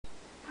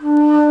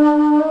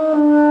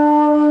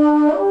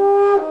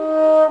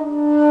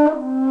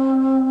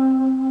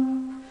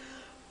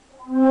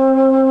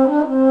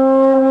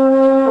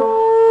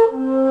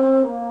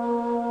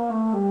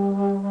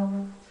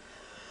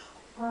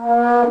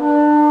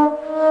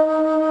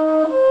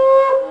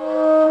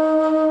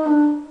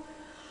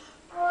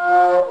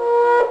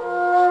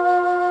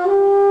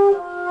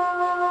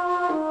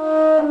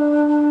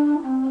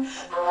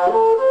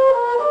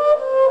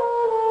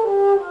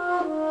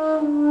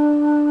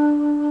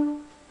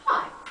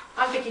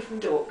from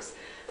Dorks.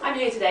 I'm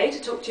here today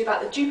to talk to you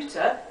about the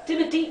Jupiter Di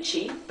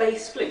Medici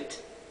bass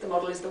flute. The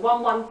model is the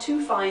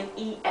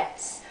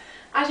 1125ES.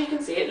 As you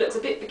can see, it looks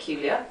a bit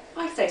peculiar.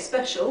 I say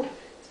special.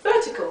 It's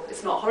vertical,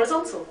 it's not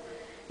horizontal.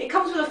 It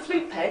comes with a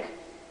flute peg,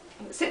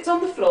 and it sits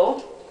on the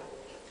floor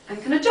and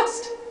can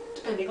adjust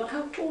depending on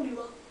how tall you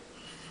are.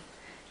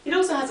 It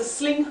also has a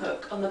sling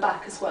hook on the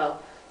back as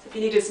well, so if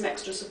you needed some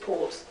extra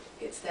support,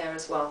 it's there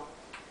as well.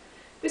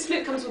 This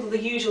flute comes with all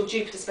the usual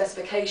Jupiter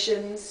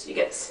specifications. You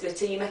get the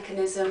split E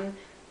mechanism,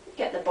 you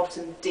get the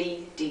bottom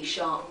D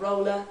sharp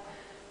roller.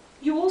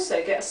 You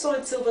also get a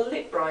solid silver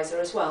lip riser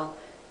as well.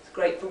 It's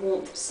great for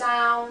warmth of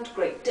sound,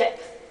 great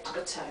depth to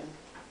the tone.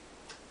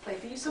 Play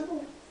for you some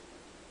more.